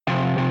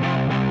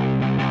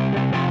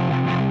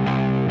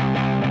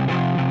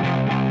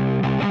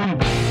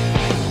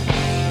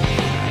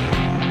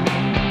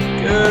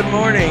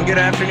morning, good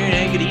afternoon,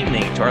 and good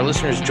evening to our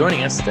listeners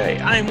joining us today.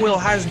 I'm Will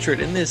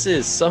Heisentritt, and this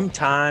is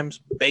Sometimes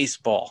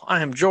Baseball.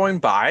 I am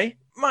joined by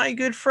my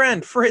good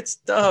friend, Fritz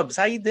Dubbs.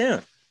 How you doing?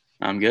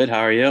 I'm good.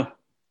 How are you?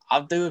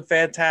 I'm doing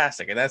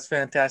fantastic, and that's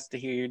fantastic to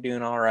hear you're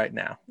doing all right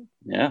now.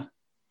 Yeah.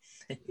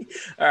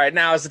 All right,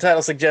 now, as the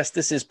title suggests,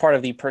 this is part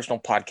of the personal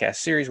podcast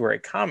series where a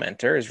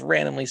commenter is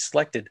randomly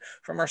selected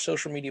from our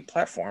social media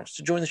platforms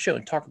to join the show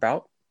and talk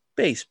about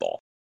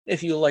baseball.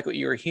 If you like what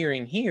you are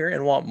hearing here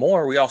and want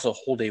more, we also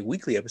hold a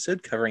weekly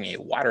episode covering a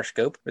wider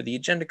scope where the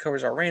agenda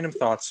covers our random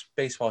thoughts,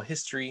 baseball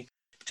history,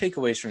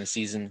 takeaways from the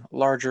season,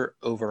 larger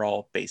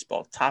overall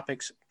baseball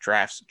topics,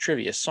 drafts,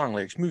 trivia, song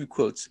lyrics, movie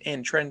quotes,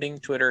 and trending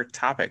Twitter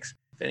topics.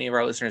 If any of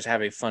our listeners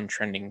have a fun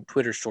trending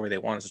Twitter story they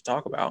want us to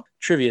talk about,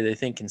 trivia they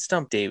think can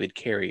stump David,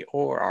 Carey,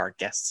 or our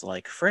guests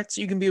like Fritz,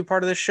 you can be a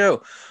part of the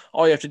show.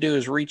 All you have to do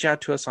is reach out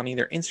to us on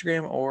either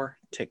Instagram or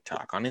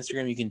TikTok. On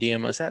Instagram, you can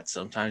DM us at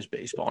Sometimes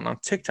Baseball, and on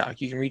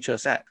TikTok, you can reach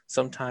us at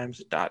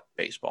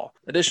sometimes.baseball.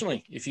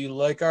 Additionally, if you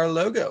like our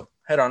logo,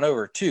 head on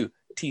over to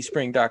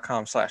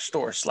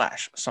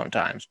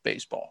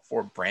teespring.com/store/sometimesbaseball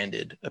for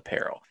branded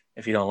apparel.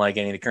 If you don't like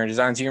any of the current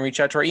designs, you can reach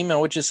out to our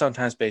email, which is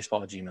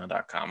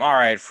sometimesbaseball@gmail.com. All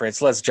right, Fritz,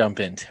 let's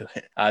jump into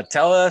it.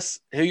 Tell us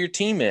who your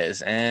team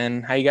is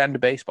and how you got into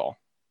baseball.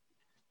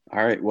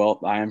 All right. Well,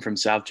 I am from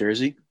South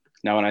Jersey.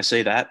 Now, when I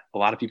say that, a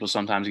lot of people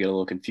sometimes get a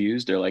little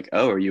confused. They're like,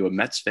 oh, are you a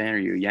Mets fan? Are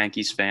you a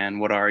Yankees fan?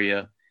 What are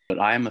you? But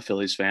I am a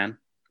Phillies fan.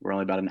 We're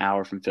only about an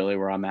hour from Philly,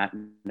 where I'm at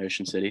in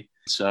Ocean City.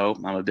 So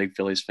I'm a big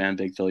Phillies fan,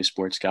 big Philly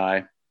sports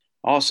guy.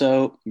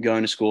 Also,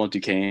 going to school in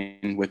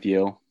Duquesne with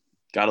you.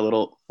 Got a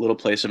little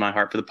place in my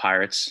heart for the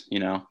Pirates, you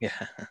know. Yeah.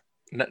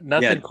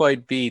 Nothing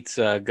quite beats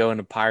going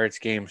to Pirates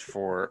games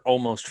for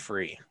almost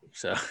free.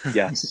 So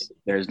yes,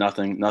 there's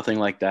nothing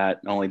like that.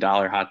 Only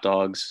dollar hot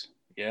dogs.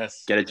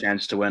 Yes. Get a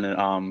chance to win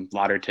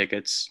lottery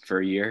tickets for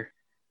a year,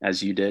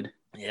 as you did.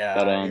 Yeah,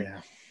 but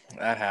yeah,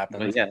 that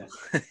happened. Yeah,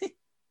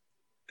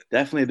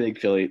 definitely a big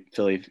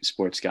Philly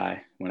sports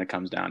guy when it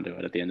comes down to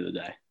it. At the end of the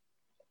day.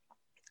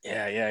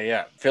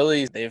 Yeah.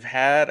 Phillies, they've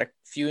had a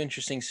few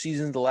interesting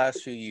seasons the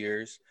last few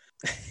years.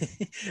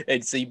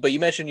 And so, but you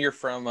mentioned you're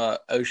from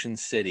Ocean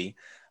City.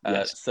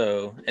 Yes.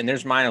 So, and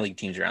there's minor league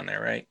teams around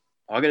there, right?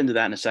 I'll get into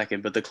that in a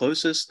second. But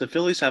the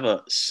Phillies have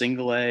a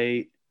single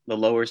A, the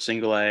lower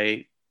single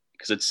A,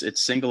 because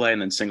it's single A and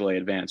then single A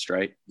advanced,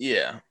 right?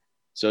 Yeah.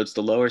 So it's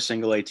the lower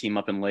single A team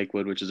up in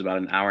Lakewood, which is about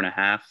an hour and a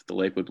half. The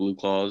Lakewood Blue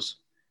Claws.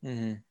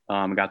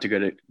 Mm-hmm. Got to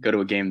go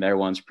to a game there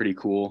once. Pretty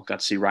cool.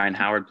 Got to see Ryan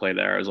Howard play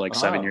there. I was like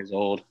 7 years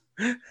old.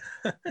 But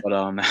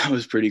that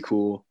was pretty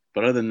cool.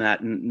 But other than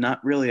that,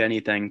 not really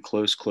anything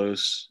close.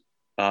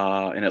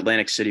 In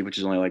Atlantic City, which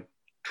is only like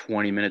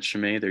 20 minutes from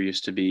me, there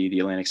used to be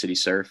the Atlantic City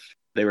Surf.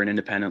 They were an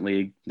independent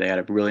league. They had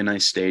a really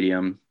nice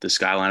stadium. The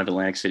skyline of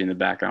Atlantic City in the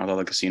background with all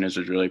the casinos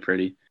was really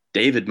pretty.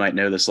 David might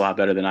know this a lot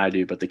better than I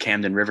do, but the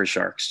Camden River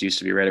Sharks used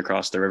to be right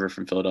across the river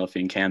from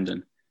Philadelphia and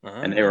Camden.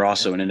 And they were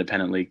also an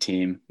independent league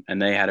team,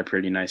 and they had a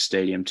pretty nice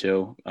stadium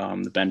too.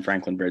 The Ben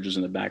Franklin Bridge was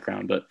in the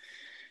background, but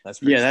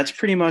that's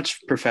pretty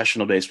much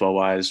professional baseball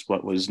wise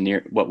what was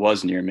near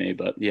me.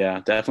 But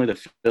yeah, definitely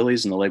the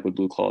Phillies and the Lakewood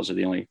Blue Claws are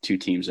the only two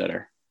teams that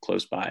are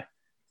close by.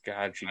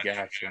 Gotcha.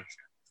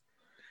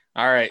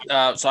 All right.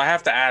 So I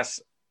have to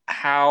ask,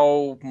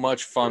 how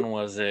much fun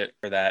was it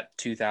for that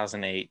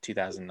 2008,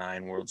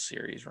 2009 World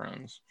Series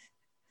runs?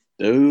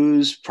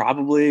 Those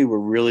probably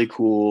were really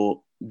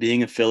cool.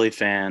 Being a Philly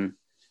fan,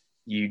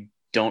 you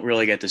don't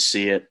really get to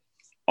see it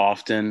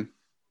often.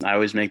 I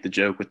always make the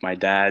joke with my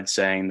dad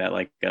saying that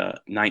like a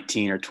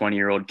 19 or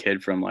 20-year-old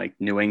kid from like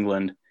New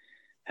England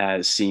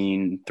has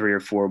seen 3 or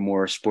 4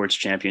 more sports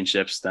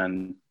championships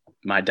than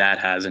my dad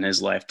has in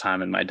his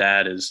lifetime. And my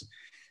dad is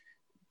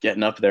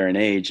getting up there in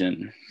age.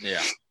 And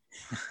yeah.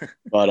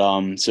 But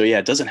so yeah,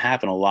 it doesn't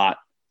happen a lot.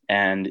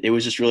 And it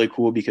was just really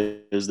cool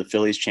because the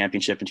Phillies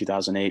championship in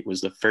 2008 was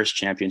the first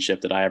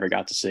championship that I ever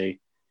got to see.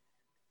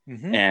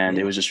 Mm-hmm. And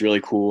it was just really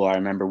cool. I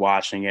remember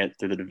watching it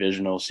through the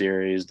divisional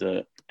series,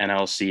 the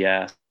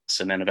NLCS,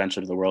 and then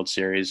eventually the World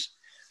Series.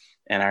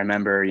 And I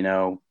remember,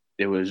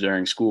 it was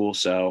during school,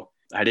 so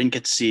I didn't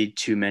get to see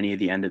too many of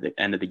the end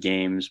of the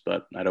games,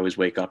 but I'd always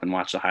wake up and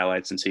watch the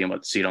highlights and see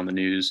it on the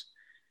news.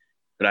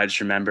 But I just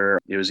remember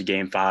it was a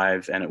game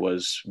 5, and it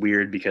was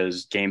weird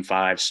because game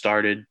 5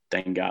 started,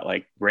 then got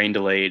like rain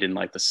delayed in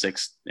like the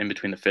 6th, in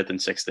between the 5th and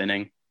 6th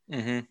inning.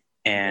 Mm-hmm.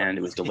 And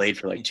it was delayed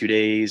for like 2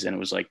 days, and it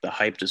was like the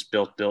hype just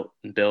built.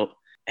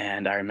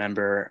 And I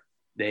remember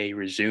they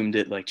resumed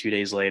it like 2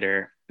 days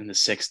later in the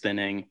 6th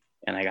inning,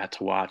 and I got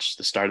to watch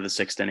the start of the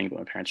 6th inning, but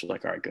my parents were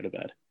like, all right, go to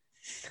bed.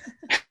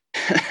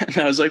 And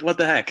I was like, what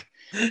the heck?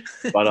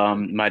 But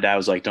my dad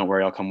was like, don't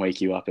worry, I'll come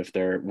wake you up if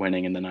they're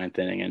winning in the 9th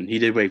inning. And he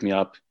did wake me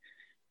up.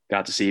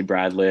 Got to see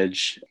Brad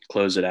Lidge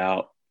close it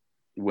out.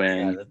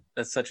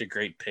 That's such a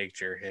great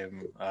picture.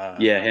 Him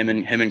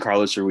and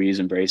Carlos Ruiz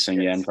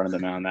embracing in front of the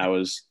mound. That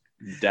was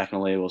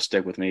definitely will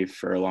stick with me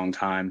for a long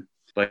time.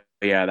 But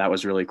yeah, that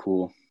was really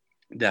cool.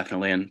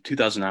 Definitely. And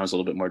 2009 was a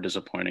little bit more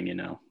disappointing.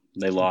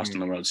 They lost in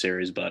the World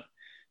Series, but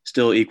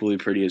still equally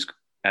pretty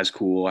as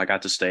cool. I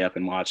got to stay up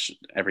and watch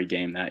every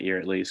game that year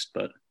at least,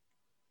 but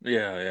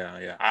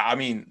Yeah. I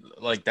mean,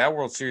 like that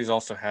World Series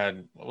also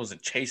had, what was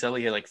it? Chase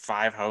Utley had like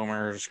 5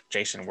 homers.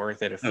 Jason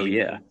Worth had a oh few.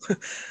 yeah,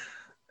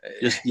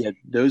 just yeah,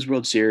 those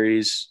World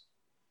Series,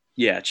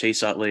 yeah,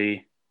 Chase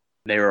Utley,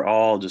 they were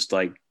all just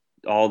like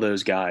all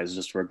those guys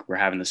just were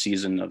having the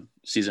season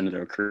of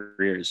their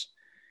careers,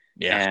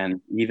 Yeah.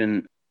 and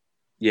even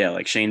yeah,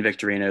 like Shane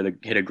Victorino that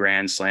hit a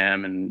grand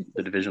slam in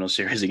the divisional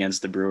series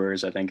against the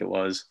Brewers, I think it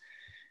was.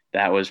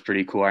 That was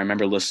pretty cool. I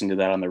remember listening to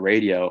that on the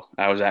radio.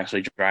 I was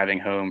actually driving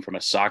home from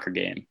a soccer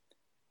game,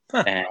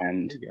 Huh.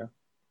 and There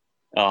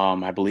you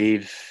I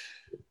believe,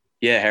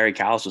 yeah, Harry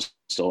Callis was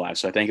still alive.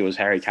 So I think it was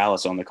Harry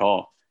Callis on the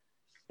call,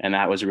 and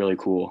that was really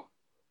cool.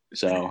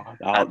 So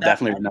I'll go.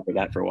 definitely remember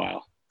that for a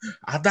while.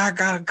 I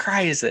got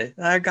crazy.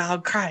 I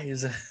got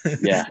crazy.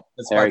 Yeah,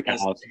 That's my Harry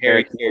best Callis,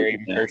 Harry Harry, Carey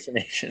yeah,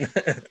 impersonation.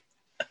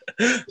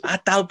 I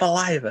don't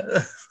believe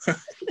it.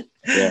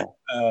 yeah,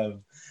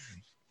 um,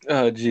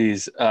 oh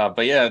geez,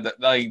 but yeah,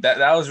 like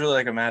that was really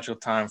like a magical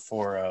time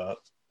for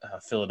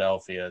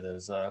Philadelphia.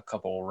 There's a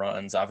couple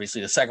runs.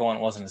 Obviously, the second one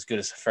wasn't as good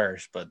as the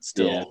first, but yeah,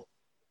 still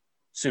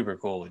super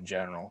cool in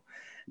general.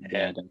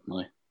 yeah, And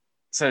definitely.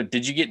 so,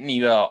 did you get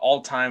any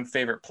all-time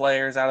favorite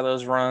players out of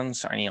those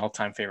runs? Or any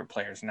all-time favorite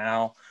players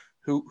now?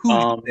 Who would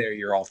you say are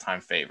your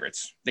all-time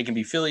favorites? They can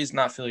be Phillies,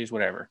 not Phillies,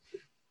 whatever.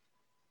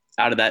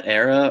 Out of that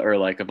era or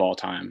like of all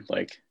time,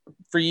 like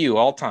For you,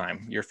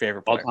 all-time, your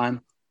favorite all player.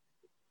 time.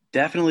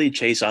 Definitely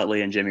Chase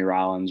Utley and Jimmy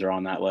Rollins are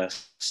on that Oh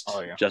list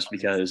yeah. just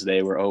because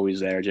they were always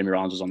there. Jimmy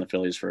Rollins was on the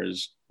Phillies for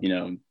his,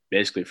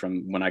 basically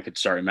from when I could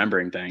start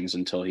remembering things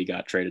until he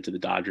got traded to the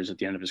Dodgers at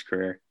the end of his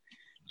career.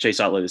 Chase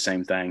Utley, the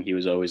same thing. He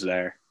was always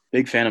there.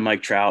 Big fan of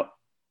Mike Trout.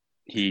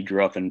 He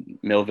grew up in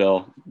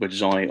Millville, which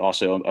is only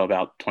also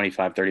about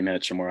 25, 30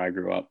 minutes from where I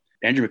grew up.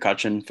 Andrew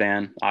McCutchen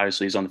fan.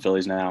 Obviously, he's on the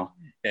Phillies now.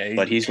 Yeah,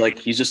 But he's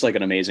just like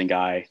an amazing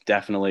guy.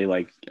 Definitely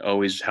like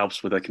always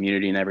helps with the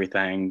community and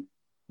everything,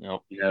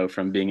 nope.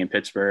 from being in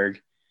Pittsburgh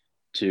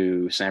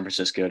to San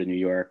Francisco to New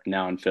York,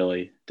 now in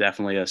Philly.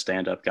 Definitely a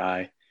stand-up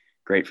guy.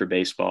 Great for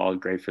baseball,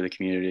 great for the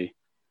community.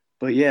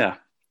 But yeah,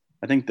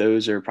 I think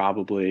those are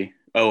probably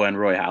and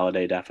Roy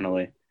Halladay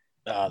definitely.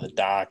 The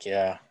Doc,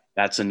 yeah.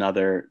 That's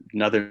another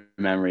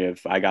memory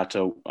of I got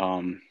to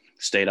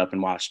stayed up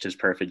and watched his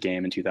perfect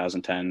game in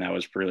 2010. That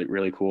was really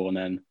really cool. And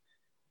then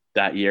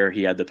that year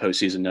he had the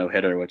postseason no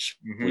hitter, which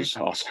was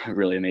also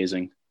really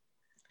amazing.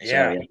 So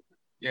Yeah.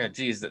 Yeah,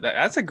 geez,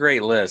 that's a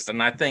great list.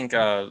 And I think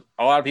a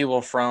lot of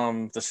people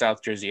from the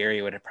South Jersey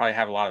area would probably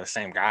have a lot of the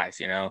same guys,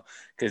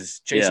 because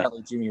Chase yeah,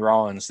 Utley, Jimmy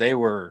Rollins,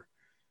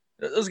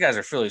 those guys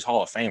are Phillies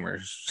Hall of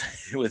Famers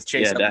with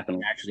Chase yeah, Utley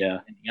definitely, actually yeah,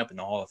 ending up in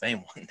the Hall of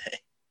Fame one day.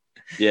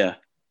 yeah.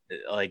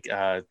 Like,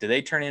 did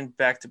they turn in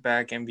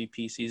back-to-back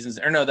MVP seasons?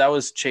 Or no, that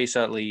was Chase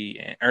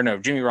Utley, or no,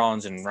 Jimmy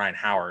Rollins and Ryan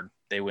Howard.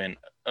 They went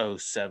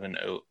 07,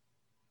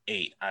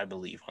 08, I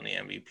believe, on the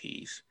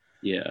MVPs.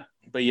 Yeah.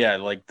 But yeah,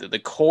 like the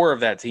core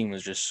of that team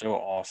was just so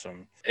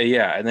awesome.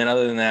 Yeah, and then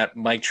other than that,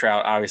 Mike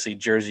Trout, obviously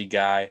Jersey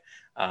guy.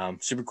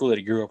 Super cool that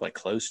he grew up like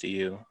close to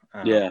you.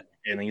 Yeah.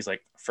 And he's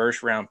like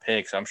first round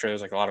pick, so I'm sure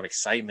there's like a lot of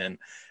excitement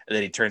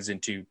that he turns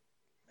into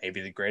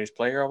maybe the greatest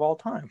player of all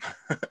time.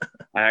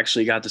 I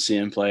actually got to see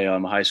him play a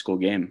high school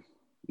game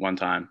one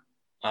time.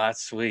 Oh,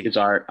 that's sweet.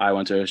 Because I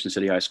went to Ocean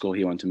City High School,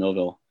 he went to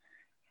Millville,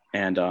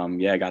 and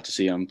I got to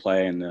see him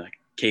play in the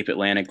Cape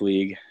Atlantic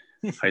League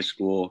high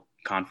school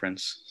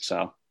conference.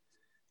 So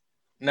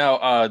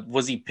No,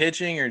 was he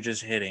pitching or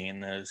just hitting in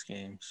those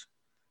games?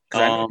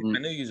 Because I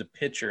knew he was a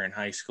pitcher in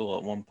high school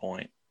at one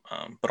point,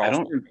 but I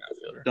also don't an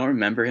outfielder. don't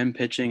remember him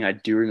pitching. I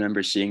do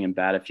remember seeing him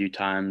bat a few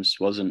times.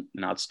 Wasn't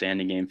an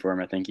outstanding game for him.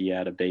 I think he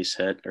had a base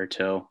hit or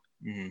two.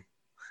 Mm-hmm.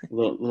 A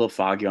little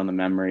foggy on the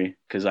memory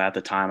because at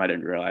the time I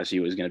didn't realize he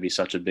was going to be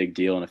such a big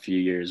deal in a few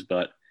years.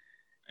 But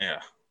Yeah.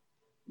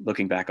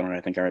 looking back on it,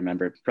 I think I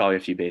remember probably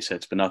a few base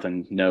hits, but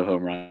nothing, no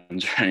home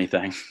runs or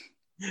anything.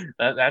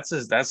 That's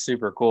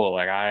super cool.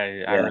 Like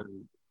Yeah,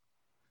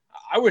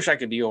 I wish I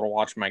could be able to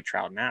watch Mike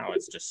Trout now.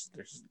 It's just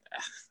there's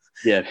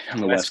yeah, on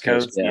the West West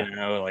Coast. Coast,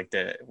 Yeah, like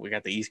we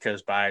got the East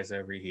Coast bias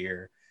over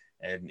here,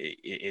 and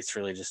it's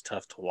really just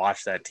tough to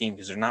watch that team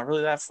because they're not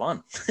really that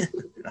fun. They're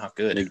not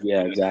good.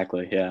 yeah,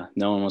 exactly. Yeah,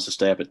 no one wants to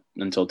stay up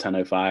until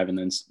 10:05 and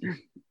then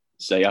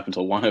stay up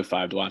until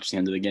 1:05 to watch the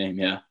end of the game.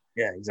 Yeah,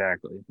 Yeah,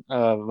 exactly.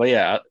 But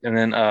yeah, and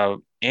then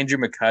Andrew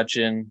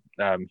McCutchen,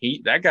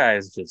 that guy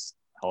is just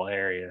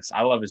hilarious.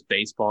 I love his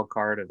baseball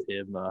card of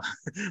him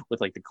with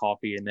like the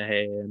coffee in the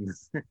hand.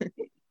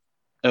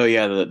 oh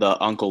yeah, the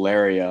Uncle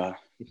Larry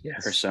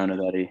Yes. persona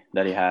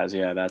that he has.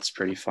 Yeah, that's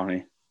pretty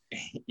funny.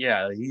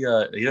 Yeah, he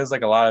does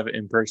like a lot of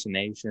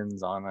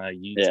impersonations on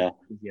YouTube. Yeah,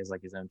 He has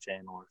like his own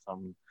channel or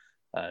something.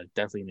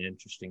 Definitely an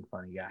interesting,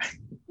 funny guy,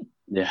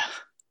 yeah,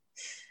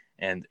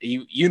 and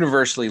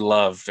universally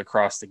loved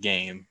across the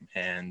game,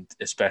 and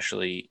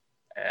especially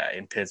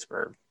in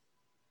Pittsburgh.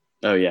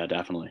 oh yeah,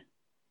 definitely.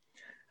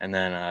 And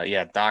then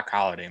yeah, Doc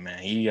Holliday,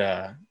 man, he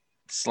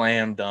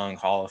slam dunk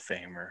Hall of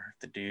Famer.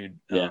 The dude,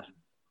 Yeah,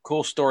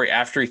 cool story.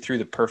 After he threw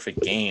the perfect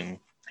game,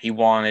 he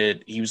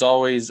was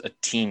always a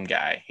team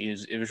guy.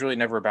 It was really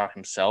never about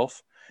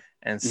himself.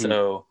 And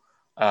so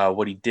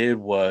what he did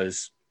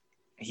was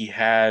he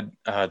had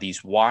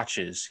these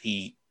watches.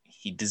 He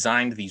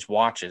designed these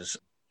watches,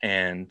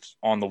 and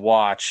on the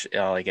watch,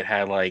 like it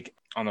had like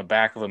on the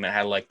back of them, it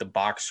had like the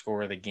box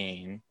score of the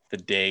game, the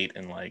date,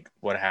 and like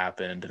what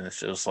happened. And it's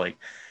just like,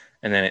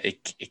 and then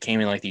it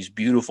came in like these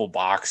beautiful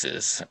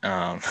boxes,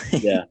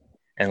 Yeah.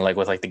 and like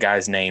with like the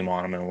guy's name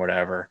on them and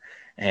whatever.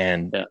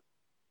 And Yeah.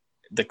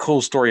 the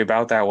cool story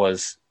about that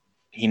was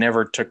he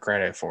never took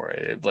credit for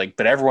it. Like,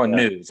 but everyone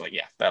knew. It's like,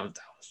 yeah, that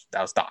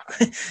was Doc.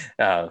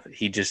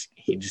 He just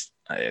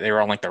they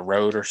were on like the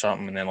road or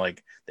something, and then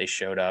like they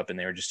showed up and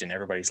they were just in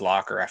everybody's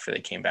locker after they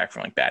came back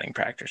from like batting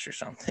practice or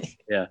something.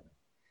 Yeah.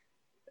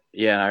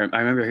 Yeah, I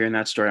remember hearing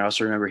that story. I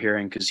also remember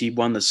hearing because he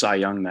won the Cy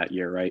Young that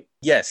year, right?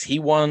 Yes, he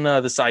won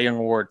the Cy Young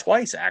Award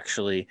twice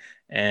actually,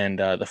 and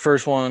the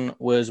first one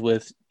was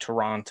with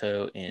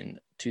Toronto in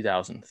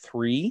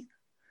 2003.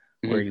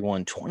 Where he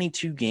won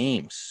 22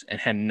 games and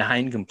had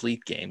 9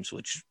 complete games,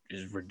 which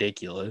is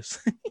ridiculous.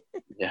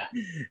 Yeah.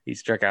 He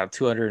struck out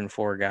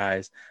 204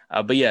 guys.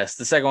 But yes,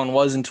 the second one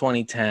was in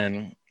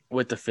 2010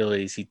 with the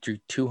Phillies. He threw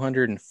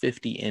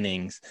 250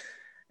 innings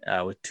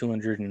with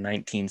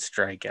 219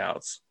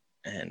 strikeouts.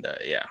 And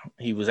yeah,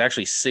 he was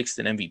actually 6th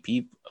in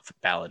MVP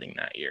balloting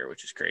that year,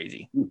 which is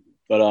crazy.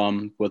 But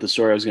what the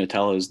story I was going to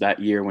tell is that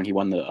year when he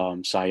won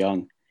the Cy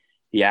Young,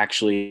 he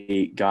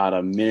actually got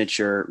a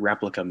miniature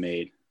replica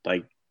made,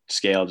 like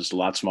scale just a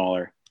lot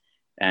smaller,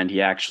 and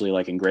he actually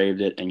like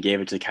engraved it and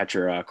gave it to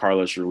catcher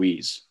Carlos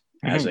Ruiz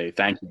as a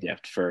thank you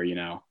gift for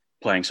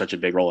playing such a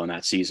big role in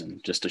that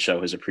season, just to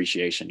show his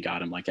appreciation.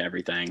 Got him like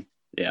everything.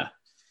 Yeah.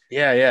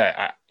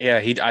 I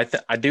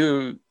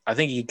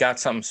think he got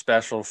something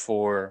special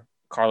for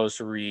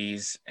Carlos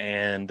Ruiz,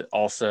 and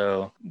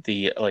also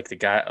the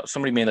guy,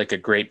 somebody made like a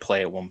great play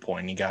at one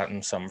point and he got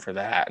him some for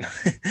that.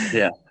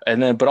 Yeah.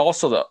 And then but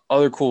also the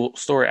other cool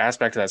story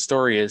aspect of that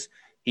story is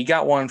he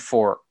got one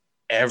for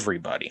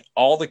everybody,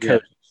 all the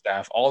coaching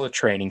staff, all the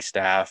training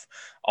staff,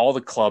 all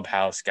the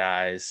clubhouse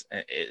guys.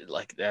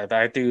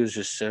 That dude was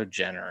just so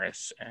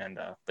generous. And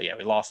but yeah,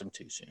 we lost him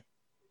too soon.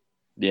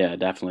 Yeah,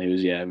 definitely. He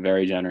was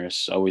very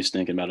generous, always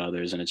thinking about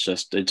others. And it's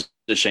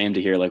a shame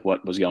to hear like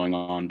what was going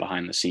on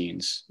behind the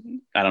scenes.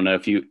 I don't know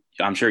if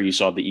I'm sure you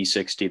saw the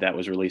E60 that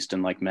was released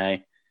in like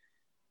May,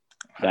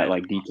 that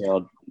like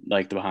detailed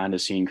like the behind the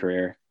scene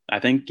career. I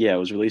think, it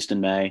was released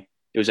in May.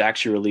 It was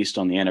actually released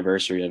on the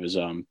anniversary of his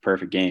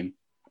perfect game.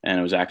 And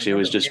it was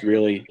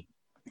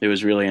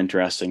really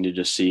interesting to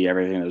just see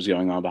everything that was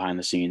going on behind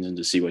the scenes and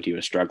to see what he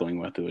was struggling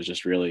with. It was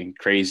just really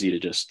crazy to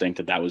just think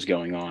that was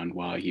going on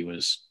while he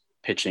was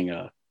pitching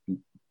a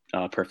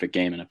perfect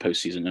game and a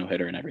postseason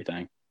no-hitter and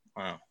everything.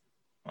 Wow.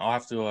 I'll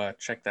have to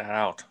check that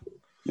out.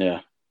 Yeah.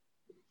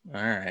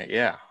 All right.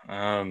 Yeah.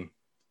 But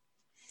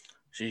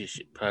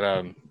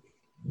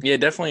yeah,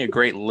 definitely a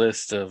great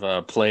list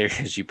of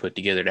players you put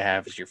together to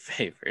have as your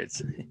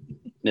favorites.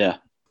 Yeah.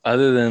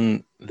 Other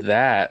than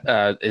that,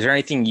 is there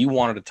anything you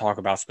wanted to talk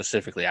about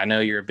specifically? I know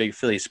you're a big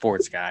Philly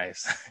sports guy.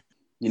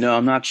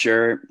 I'm not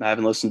sure. I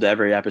haven't listened to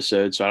every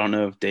episode, so I don't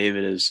know if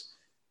David is,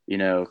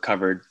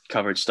 covered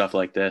stuff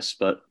like this,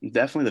 but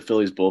definitely the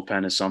Phillies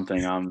bullpen is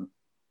something I'm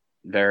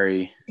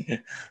very, yeah.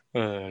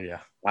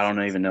 I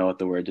don't even know what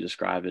the word to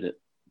describe it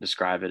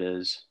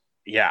is.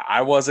 Yeah,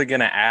 I wasn't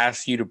going to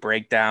ask you to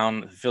break down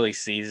the Philly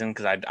season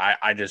because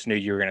I just knew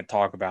you were going to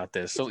talk about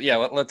this. So yeah,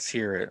 let's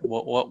hear it.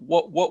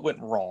 What went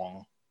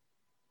wrong?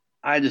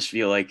 I just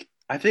feel like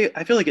I feel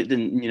like it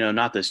didn't,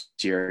 not this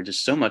year.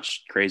 Just so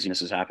much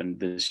craziness has happened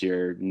this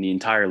year in the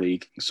entire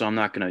league. So I'm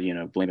not going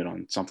to, blame it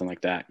on something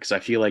like that, because I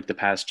feel like the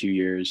past 2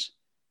 years,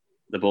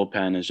 the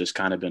bullpen has just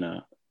kind of been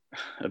a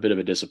bit of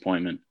a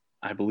disappointment.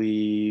 I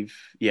believe,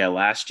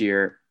 last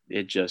year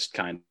it just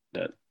kind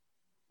of,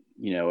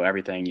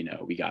 everything,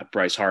 we got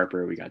Bryce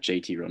Harper, we got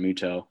JT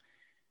Realmuto,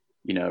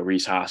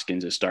 Rhys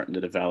Hoskins is starting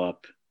to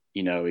develop,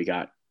 we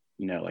got,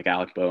 like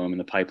Alec Boehm in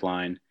the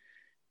pipeline,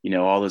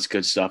 all this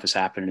good stuff is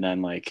happening. And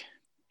then like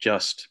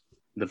just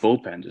the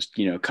bullpen just,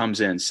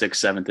 comes in 6th,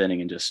 7th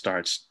inning and just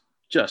starts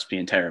just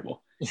being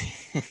terrible.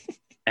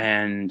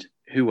 And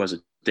who was it?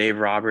 Dave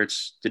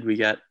Roberts. Did we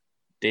get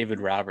David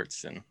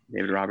Robertson?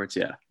 David Roberts.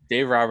 Yeah.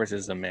 Dave Roberts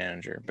is the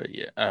manager,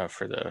 but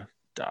for the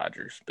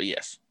Dodgers, but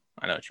yes,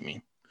 I know what you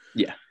mean.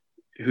 Yeah.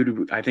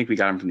 I think we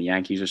got him from the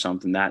Yankees or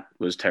something. That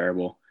was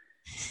terrible.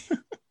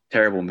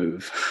 Terrible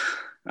move.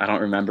 I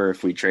don't remember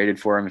if we traded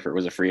for him, if it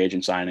was a free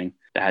agent signing.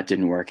 That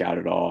didn't work out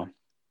at all.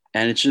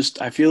 And it's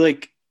just, I feel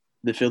like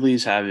the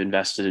Phillies have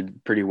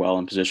invested pretty well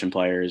in position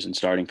players and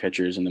starting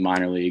pitchers in the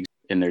minor leagues,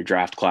 in their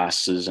draft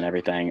classes and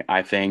everything.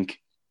 I think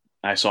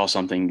I saw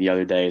something the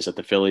other day is that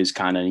the Phillies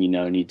kind of,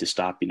 need to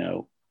stop,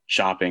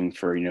 shopping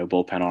for,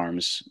 bullpen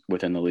arms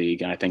within the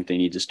league. And I think they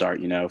need to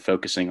start,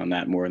 focusing on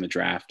that more in the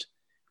draft.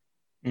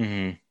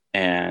 Mm-hmm.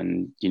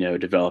 And,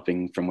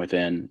 developing from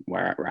within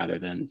rather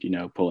than,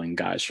 pulling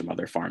guys from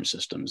other farm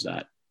systems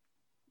that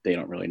they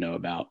don't really know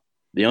about.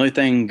 The only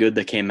thing good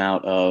that came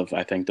out of,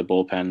 I think, the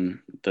bullpen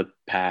this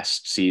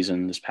past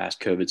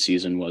COVID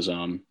season was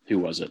who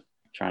was it?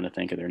 Trying to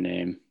think of their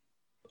name.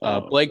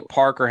 Blake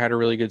Parker had a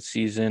really good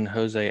season.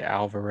 Jose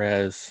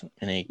Alvarez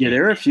and yeah,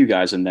 there were a few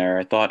guys in there.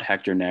 I thought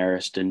Hector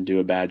Neris didn't do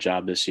a bad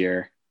job this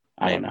year.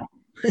 I don't know.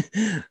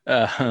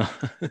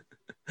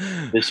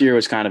 This year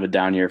was kind of a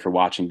down year for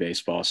watching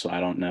baseball, so I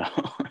don't know.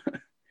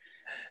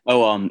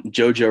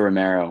 Jojo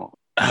Romero.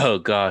 Oh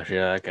gosh,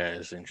 yeah, that guy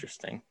is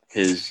interesting.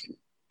 His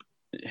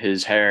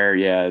hair,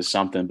 yeah, is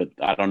something, but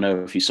I don't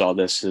know if you saw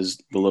this, is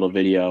the little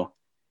video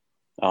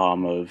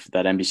of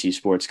that NBC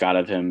Sports got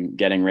of him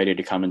getting ready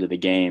to come into the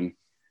game,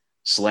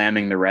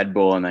 slamming the Red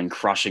Bull and then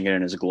crushing it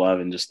in his glove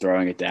and just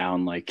throwing it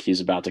down like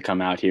he's about to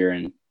come out here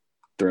and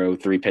throw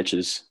 3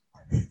 pitches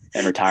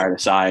and retire the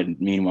side.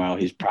 Meanwhile,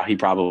 he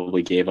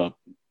probably gave up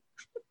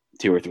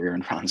 2 or 3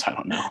 earned runs. I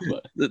don't know,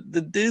 but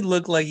the dude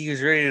looked like he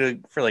was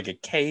ready for like a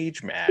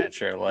cage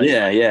match or like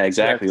yeah,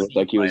 exactly. Looked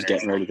like he was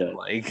getting ready to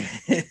like.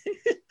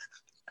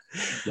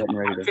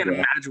 I can't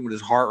imagine what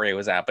his heart rate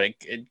was at, but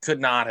it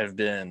could not have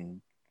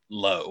been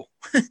low.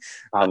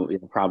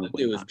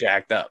 Probably it was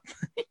jacked up.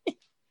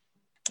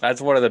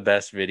 That's one of the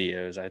best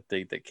videos I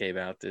think that came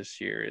out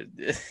this year.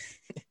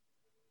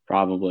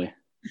 Probably.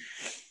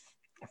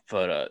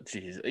 But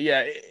geez,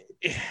 yeah,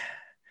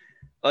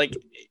 like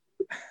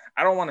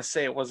I don't want to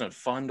say it wasn't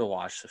fun to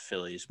watch the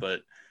Phillies, but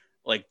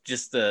like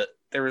just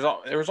there was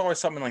always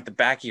something like the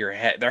back of your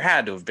head. There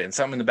had to have been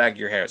something in the back of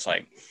your head. It's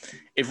like,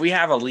 if we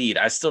have a lead,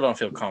 I still don't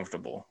feel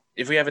comfortable.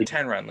 If we have a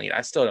 10-run lead,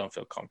 I still don't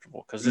feel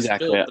comfortable because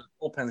the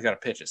bullpen's got to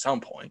pitch at some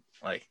point.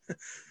 Like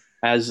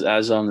as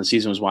the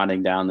season was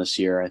winding down this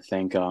year, I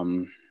think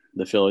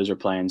the Phillies were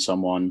playing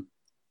someone.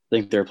 I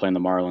think they were playing the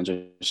Marlins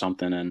or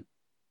something, and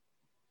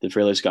the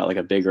Phillies got like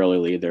a big early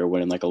lead. They were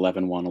winning like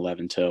 11-1,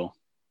 11-2.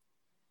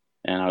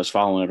 And I was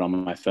following it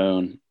on my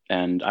phone,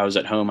 and I was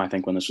at home, I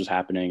think, when this was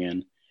happening,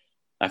 and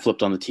I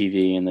flipped on the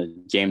TV, and the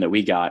game that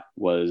we got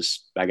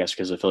was, I guess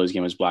because the Phillies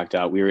game was blacked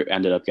out, we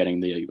ended up getting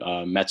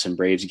the Mets and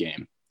Braves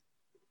game.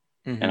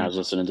 Mm-hmm. And I was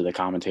listening to the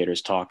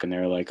commentators talk, and they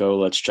were like, "Oh,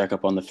 let's check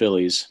up on the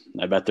Phillies.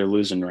 I bet they're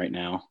losing right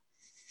now."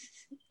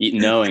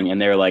 Knowing, and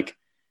they're like,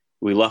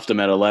 "We left them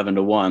at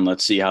 11-1.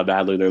 Let's see how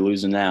badly they're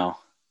losing now."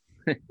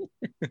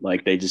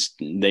 Like they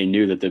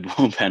knew that the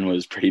bullpen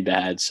was pretty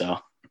bad. So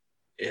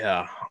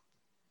yeah,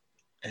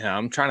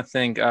 I'm trying to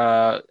think.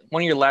 One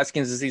of your last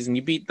games of the season,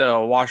 you beat the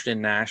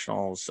Washington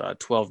Nationals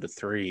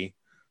 12-3.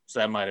 So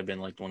that might have been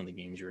like one of the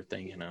games you were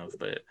thinking of.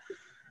 But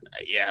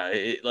yeah,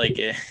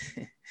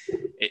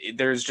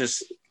 there's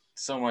just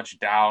so much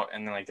doubt,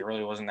 and then like there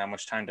really wasn't that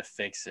much time to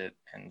fix it,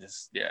 and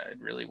just it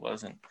really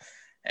wasn't.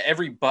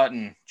 Every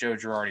button Joe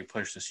Girardi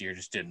pushed this year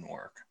just didn't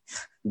work.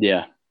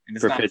 Yeah,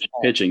 for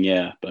pitching,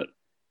 yeah, but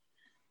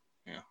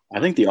I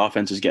think the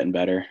offense is getting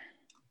better.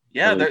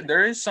 Yeah,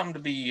 there is something to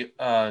be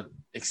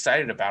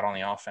excited about on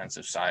the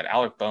offensive side.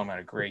 Alec Boehm had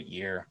a great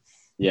year.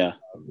 Yeah,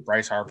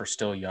 Bryce Harper's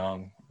still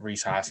young.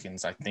 Reese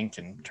Hoskins, I think,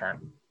 can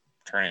turn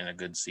in a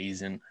good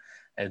season.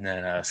 And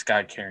then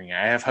Scott Kingery.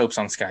 I have hopes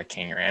on Scott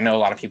Kingery. I know a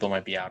lot of people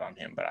might be out on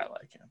him, but I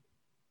like him.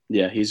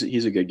 Yeah,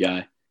 he's a good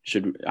guy.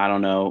 I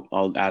don't know.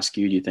 I'll ask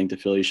you. Do you think the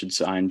Phillies should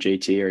sign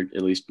JT, or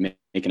at least make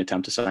an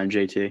attempt to sign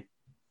JT?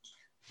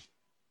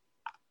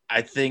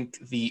 I think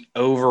the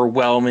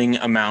overwhelming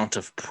amount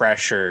of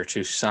pressure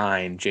to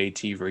sign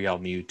JT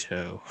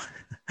Realmuto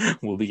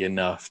will be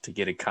enough to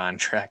get a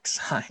contract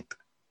signed.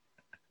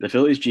 The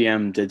Phillies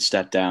GM did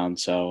step down,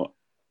 so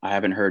I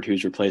haven't heard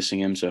who's replacing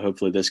him. So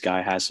hopefully this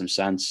guy has some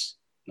sense.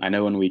 I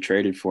know when we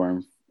traded for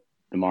him,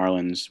 the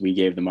Marlins, we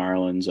gave the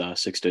Marlins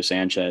Sixto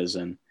Sanchez.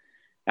 And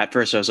at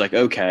first I was like,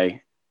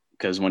 okay,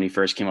 because when he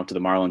first came up to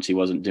the Marlins, he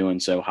wasn't doing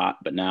so hot.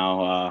 But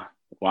now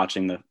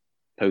watching the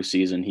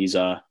postseason, he's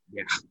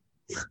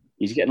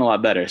getting a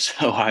lot better.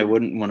 So I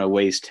wouldn't want to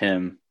waste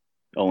him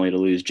only to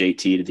lose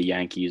JT to the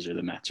Yankees or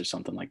the Mets or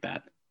something like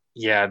that.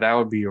 Yeah, that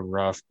would be a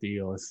rough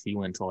deal if he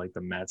went to like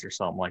the Mets or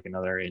something, like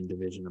another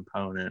in-division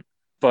opponent.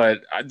 But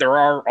there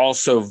are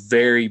also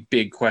very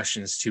big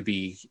questions to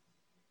be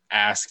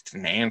asked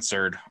and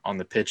answered on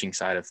the pitching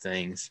side of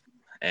things.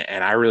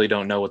 And I really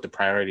don't know what the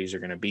priorities are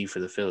going to be for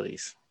the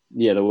Phillies.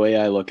 Yeah, the way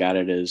I look at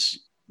it is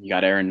you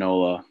got Aaron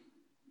Nola,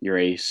 your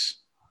ace.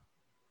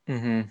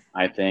 Mm-hmm.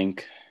 I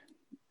think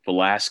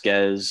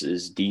Velasquez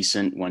is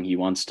decent when he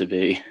wants to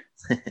be.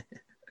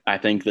 I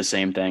think the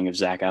same thing of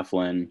Zach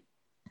Eflin.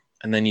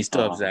 And then you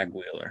still have Zach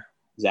Wheeler.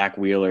 Zach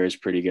Wheeler is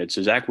pretty good.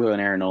 So Zach Wheeler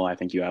and Aaron Nola, I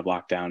think you have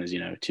locked down as,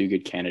 two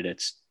good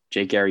candidates.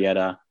 Jake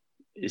Arrieta,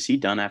 is he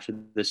done after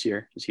this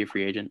year? Is he a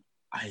free agent?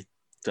 I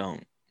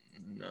don't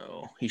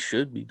know. He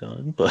should be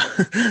done, but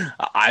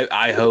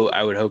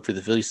I would hope for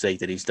the Phillies' sake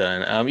that he's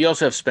done. You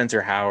also have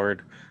Spencer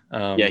Howard.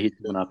 He's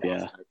coming up.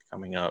 Yeah,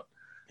 coming up.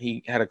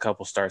 He had a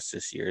couple starts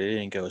this year. It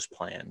didn't go as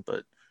planned,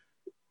 but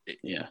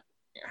yeah.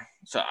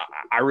 So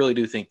I really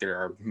do think there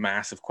are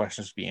massive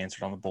questions to be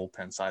answered on the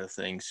bullpen side of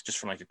things, just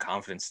from like a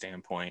confidence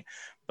standpoint.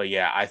 But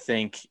yeah, I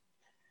think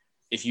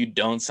if you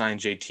don't sign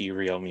JT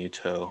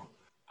Realmuto,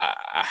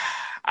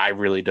 I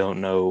really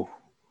don't know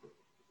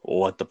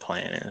what the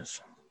plan is.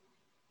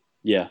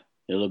 Yeah,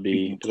 It'll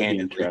be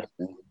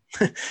interesting.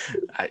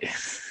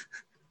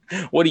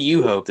 What do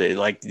you hope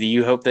do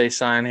you hope they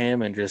sign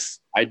him and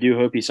just? I do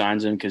hope he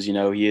signs him because,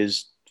 he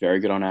is very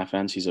good on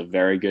offense. He's a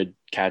very good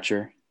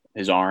catcher.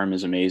 His arm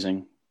is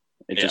amazing.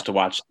 Just to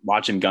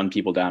watch him gun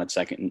people down at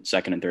second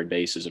and third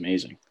base is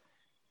amazing.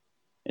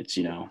 It's,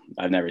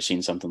 I've never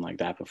seen something like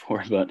that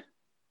before, but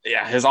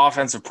yeah, his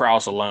offensive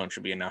prowess alone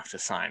should be enough to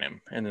sign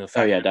him. And the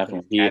fact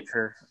definitely.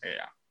 Catcher,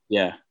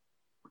 yeah.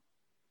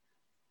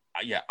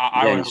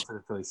 I would hope for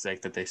the Phillies'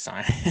 sake that they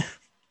sign him.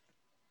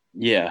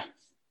 Yeah.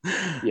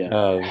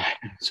 Yeah.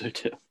 So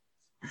too.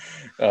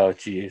 Oh,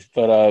 geez.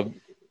 But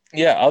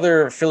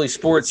other Philly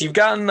sports. You've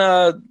gotten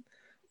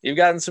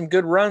some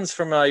good runs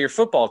from your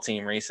football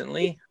team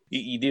recently.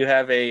 You do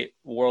have a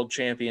world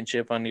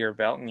championship under your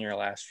belt in your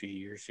last few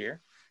years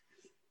here.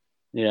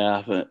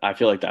 Yeah, but I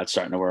feel like that's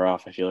starting to wear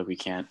off. I feel like we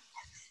can't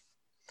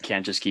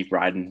just keep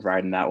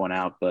riding that one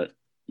out. But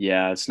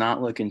yeah, it's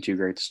not looking too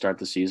great to start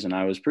the season.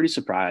 I was pretty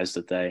surprised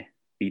that they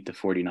beat the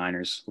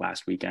 49ers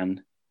last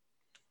weekend.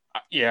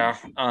 I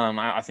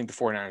think the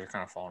 49ers are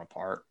kind of falling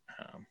apart.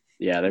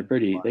 Yeah,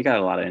 they got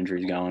a lot of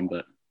injuries going,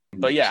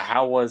 but yeah,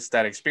 how was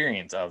that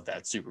experience of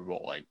that Super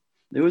Bowl? Like,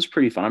 it was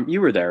pretty fun. You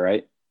were there,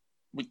 right?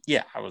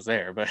 Yeah, I was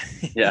there, but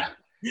yeah,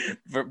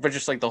 but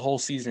just like the whole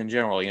season in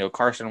general,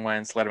 Carson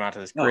Wentz led him out to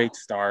this great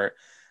start,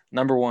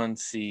 number one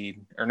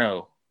seed, or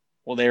no,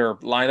 well, they were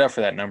lined up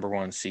for that number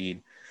one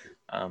seed.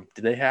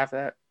 Did they have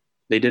that?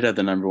 They did have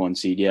the number one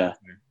seed, yeah.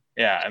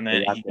 Yeah, and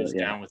then he goes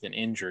down with an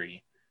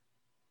injury,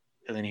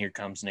 and then here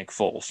comes Nick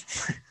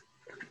Foles.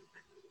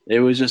 It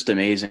was just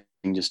amazing,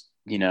 just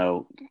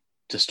to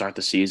start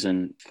the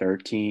season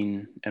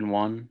 13-1.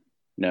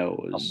 No,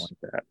 it was something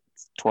like that.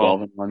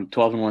 12-1,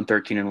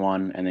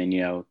 13-1, and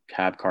then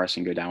have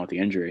Carson go down with the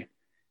injury,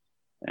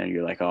 and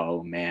you're like,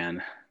 oh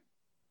man.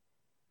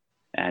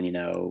 And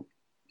Foles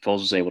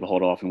was able to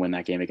hold off and win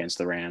that game against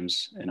the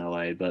Rams in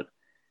LA, but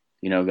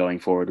going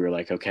forward, we're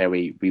like, okay,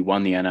 we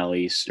won the NL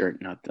East, or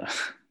not the.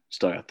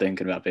 Still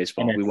thinking about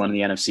baseball. NFC. We won the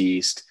NFC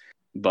East,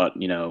 but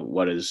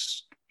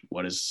what's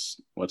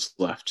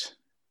left?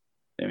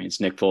 I mean,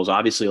 it's Nick Foles.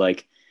 Obviously,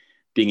 like,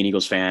 being an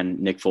Eagles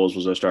fan, Nick Foles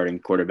was our starting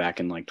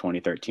quarterback in like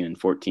 2013 and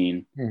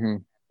 14,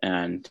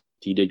 and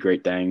he did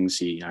great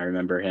things. I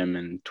remember him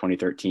in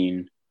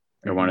 2013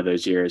 or one of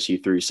those years. He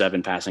threw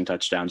 7 passing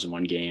touchdowns in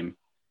one game.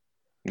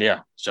 Yeah.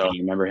 So I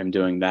remember him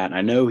doing that.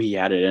 I know he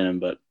had it in him,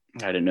 but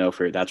I didn't know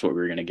if that's what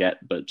we were going to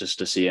get. But just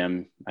to see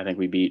him, I think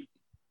we beat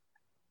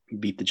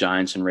the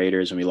Giants and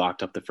Raiders, and we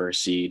locked up the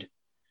first seed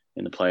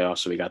in the playoffs,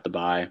 so we got the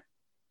bye.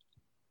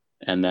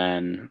 And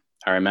then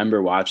I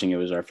remember watching, it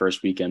was our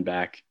first weekend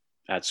back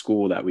at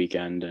school that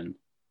weekend, and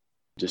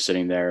just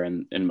sitting there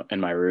in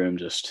my room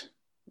just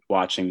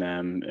watching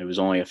them. It was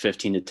only a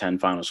 15-10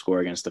 final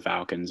score against the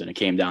Falcons, and it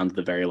came down to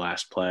the very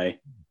last play.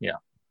 Yeah.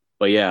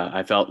 But yeah,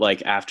 I felt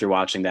like after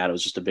watching that, it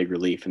was just a big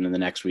relief. And then the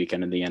next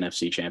weekend in the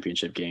NFC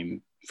Championship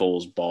game,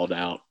 Foles balled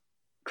out,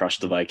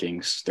 crushed the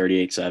Vikings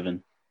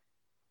 38-7.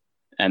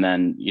 And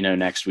then,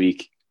 next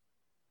week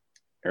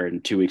or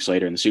 2 weeks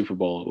later in the Super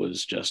Bowl, it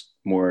was just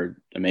more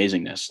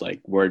amazingness.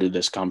 Like, where did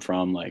this come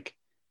from? Like,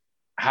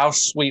 how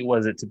sweet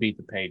was it to beat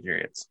the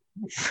Patriots?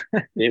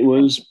 It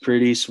was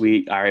pretty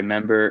sweet. I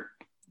remember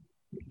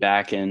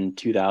back in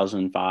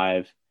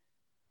 2005,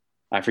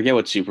 I forget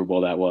what Super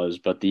Bowl that was,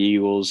 but the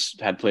Eagles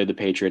had played the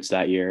Patriots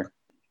that year,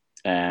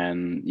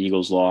 and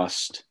Eagles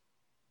lost.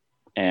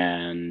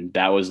 And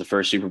that was the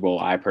first Super Bowl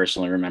I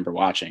personally remember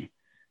watching.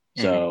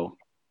 So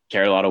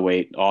carried a lot of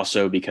weight,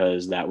 also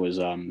because that was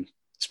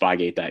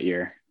Spygate that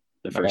year,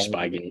 the first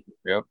Spygate.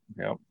 Yep.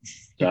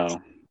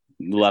 So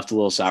left a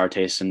little sour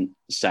taste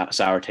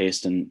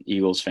in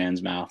Eagles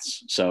fans'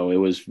 mouths. So it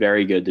was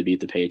very good to beat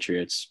the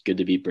Patriots, good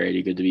to beat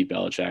Brady, good to beat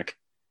Belichick.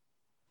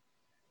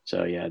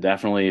 So yeah,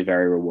 definitely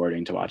very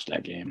rewarding to watch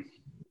that game.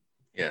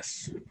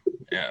 Yes.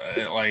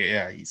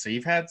 Yeah. So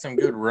you've had some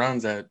good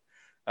runs at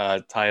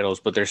titles,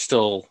 but there's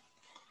still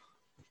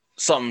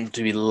something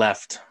to be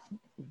left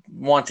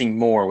wanting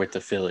more with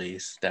the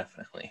Phillies,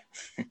 definitely.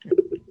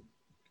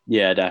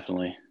 Yeah,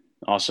 definitely.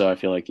 Also, I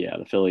feel like,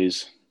 the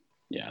Phillies,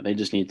 they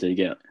just need to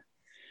get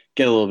a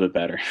little bit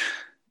better.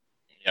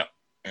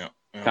 Yeah.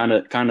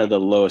 Kind of the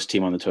lowest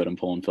team on the totem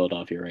pole in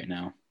Philadelphia right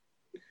now.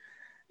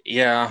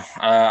 Yeah,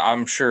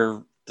 I'm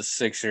sure the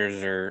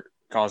Sixers are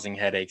causing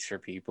headaches for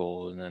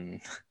people, and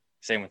then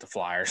same with the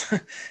Flyers.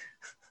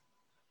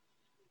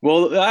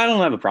 Well, I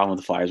don't have a problem with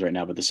the Flyers right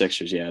now, but the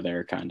Sixers,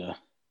 they're kind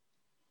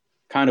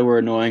of were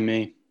annoying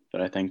me,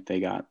 but I think they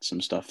got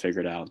some stuff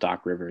figured out.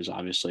 Doc Rivers,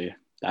 obviously,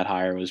 that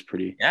hire was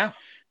pretty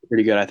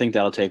good. I think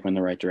that'll take them in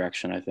the right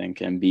direction. I think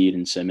Embiid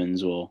and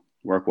Simmons will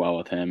work well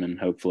with him, and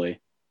hopefully.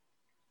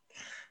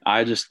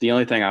 The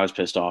only thing I was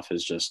pissed off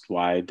is just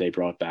why they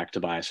brought back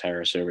Tobias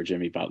Harris over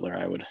Jimmy Butler.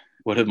 I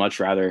would have much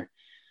rather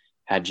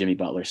had Jimmy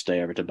Butler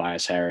stay over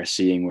Tobias Harris,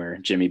 seeing where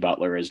Jimmy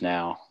Butler is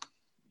now.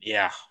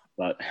 Yeah,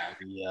 but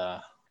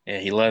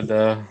he led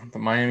the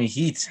Miami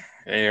Heat.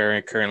 They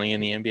are currently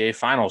in the NBA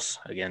Finals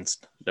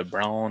against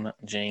LeBron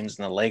James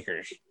and the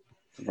Lakers.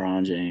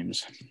 LeBron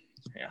James.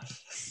 Yeah.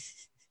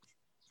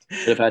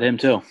 Should have had him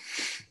too.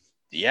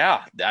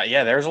 Yeah,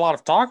 there's a lot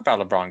of talk about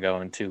LeBron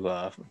going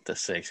to the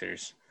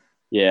Sixers.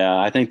 Yeah,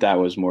 I think that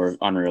was more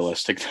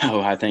unrealistic,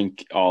 though. I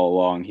think all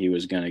along he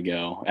was going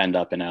to end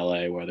up in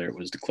LA, whether it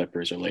was the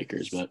Clippers or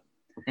Lakers, but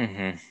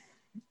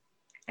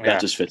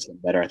that just fits him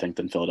better, I think,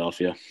 than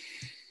Philadelphia.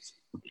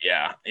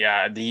 Yeah.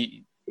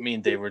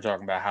 They were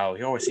talking about how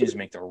he always seems to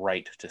make the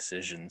right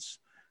decisions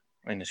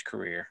in his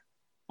career.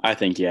 I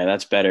think,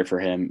 that's better for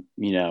him,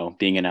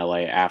 being in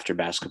LA after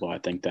basketball. I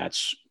think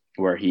that's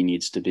where he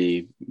needs to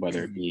be,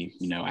 whether it be,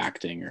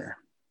 acting or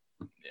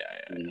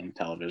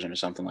television or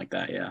something like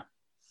that. Yeah.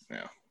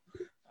 Yeah.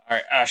 All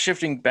right.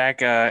 Shifting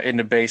back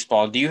into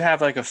baseball, do you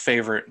have like a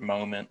favorite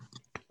moment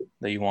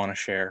that you want to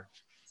share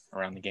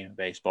around the game of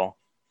baseball?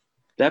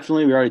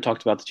 Definitely. We already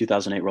talked about the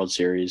 2008 World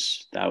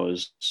Series. That'll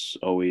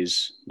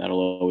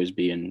always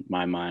be in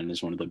my mind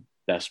as one of the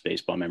best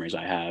baseball memories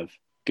I have.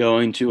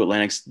 Going to the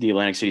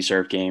Atlantic City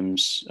Surf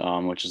Games,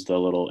 which is the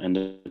little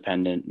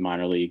independent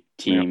minor league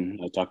team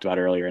I talked about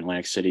earlier in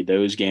Atlantic City.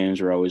 Those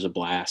games were always a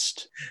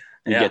blast.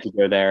 You get to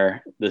go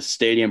there. The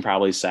stadium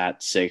probably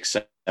sat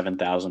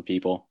 6,000-7,000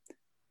 people,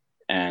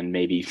 and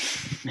maybe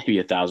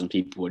 1,000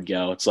 people would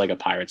go. It's like a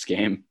Pirates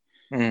game,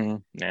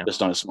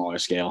 just on a smaller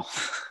scale.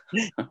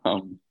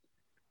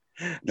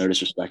 No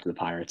disrespect to the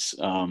Pirates.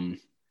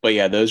 But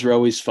yeah, those were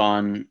always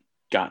fun.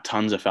 Got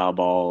tons of foul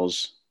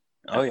balls.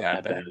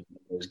 At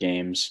those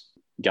games.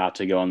 Got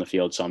to go on the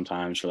field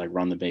sometimes for like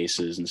run the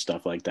bases and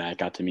stuff like that.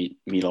 Got to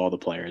meet all the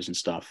players and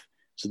stuff.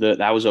 So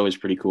that was always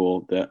pretty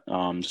cool. That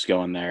just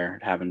going there,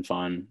 having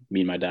fun.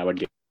 Me and my dad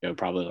would go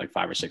probably like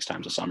 5 or 6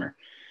 times a summer.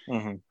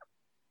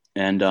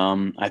 And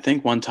I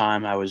think one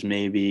time I was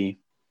probably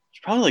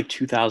like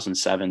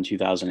 2007,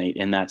 2008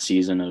 in that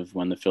season of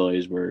when the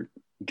Phillies were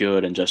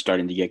good and just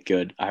starting to get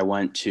good. I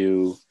went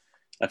to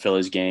a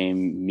Phillies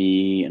game,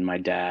 me and my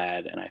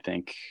dad, and I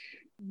think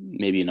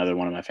maybe another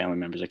one of my family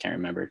members. I can't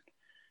remember,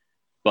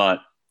 but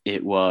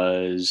it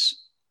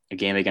was a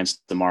game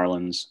against the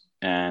Marlins,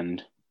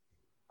 and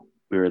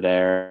we were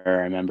there.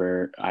 I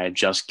remember I had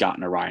just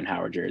gotten a Ryan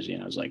Howard jersey,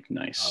 and I was like,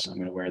 nice, I'm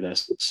going to wear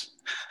this.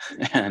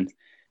 And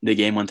the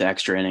game went to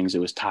extra innings.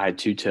 It was tied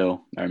 2-2.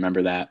 I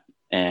remember that.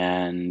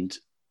 And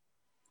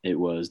it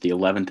was the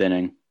 11th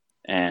inning,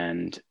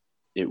 and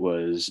it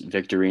was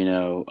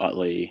Victorino,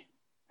 Utley,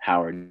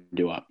 Howard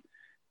due up.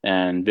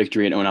 And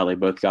Victorino and Utley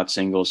both got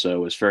singles, so it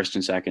was first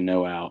and second,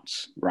 no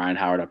outs. Ryan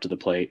Howard up to the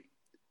plate.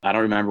 I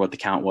don't remember what the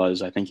count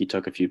was. I think he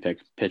took a few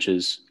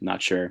pitches.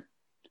 Not sure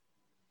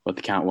what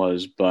the count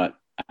was, but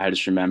I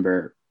just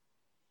remember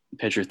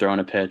pitcher throwing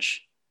a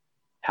pitch,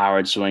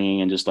 Howard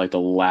swinging, and just like the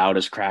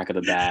loudest crack of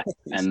the bat.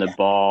 And the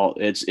ball,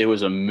 it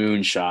was a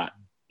moonshot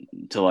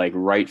to like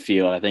right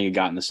field. I think it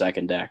got in the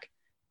second deck,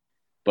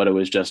 but it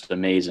was just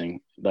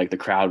amazing. Like the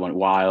crowd went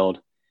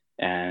wild,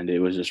 and it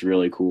was just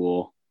really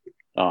cool.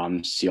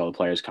 See all the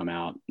players come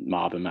out,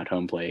 mob him at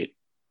home plate.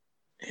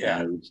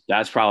 Yeah,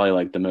 that's probably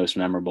like the most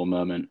memorable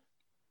moment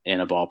in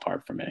a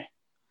ballpark for me.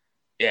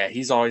 Yeah,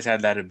 he's always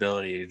had that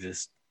ability to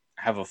just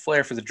have a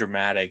flair for the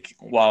dramatic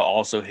while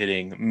also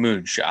hitting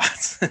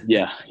moonshots.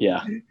 Yeah.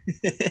 Yeah,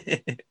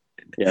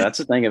 that's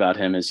the thing about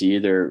him is he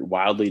either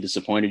wildly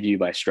disappointed you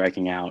by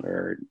striking out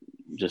or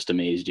just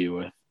amazed you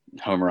with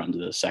home run to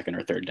the second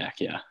or third deck.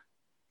 Yeah.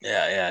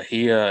 Yeah.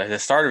 He the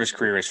start of his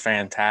career was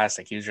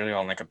fantastic. He was really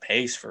on like a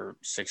pace for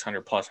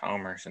 600 plus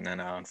homers, and then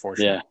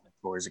unfortunately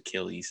tore his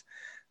Achilles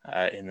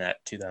in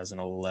that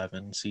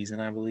 2011 season,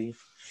 I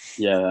believe.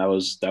 Yeah, that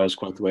was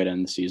quite the way to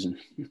end the season.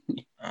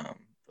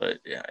 But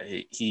yeah,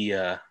 he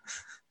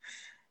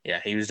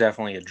was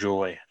definitely a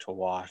joy to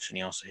watch, and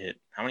he also hit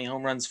how many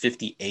home runs?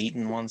 58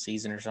 in one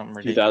season or something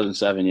ridiculous.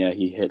 2007, yeah,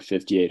 he hit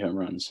 58 home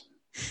runs.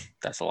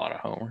 That's a lot of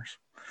homers.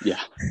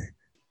 Yeah.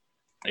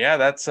 Yeah,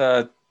 that's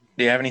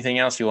do you have anything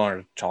else you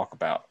wanted to talk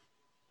about?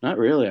 Not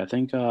really. I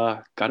think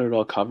got it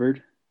all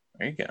covered.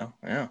 There you go.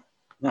 Yeah.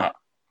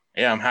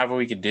 I'm happy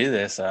we could do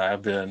this.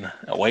 I've been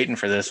waiting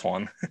for this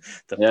one.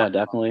 Yeah,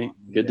 definitely.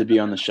 Good to be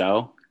on the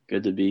show.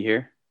 Good to be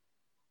here.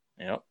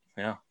 Yep.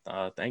 Yeah.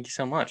 Thank you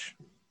so much.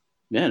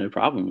 Yeah, no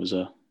problem. It was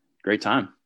a great time.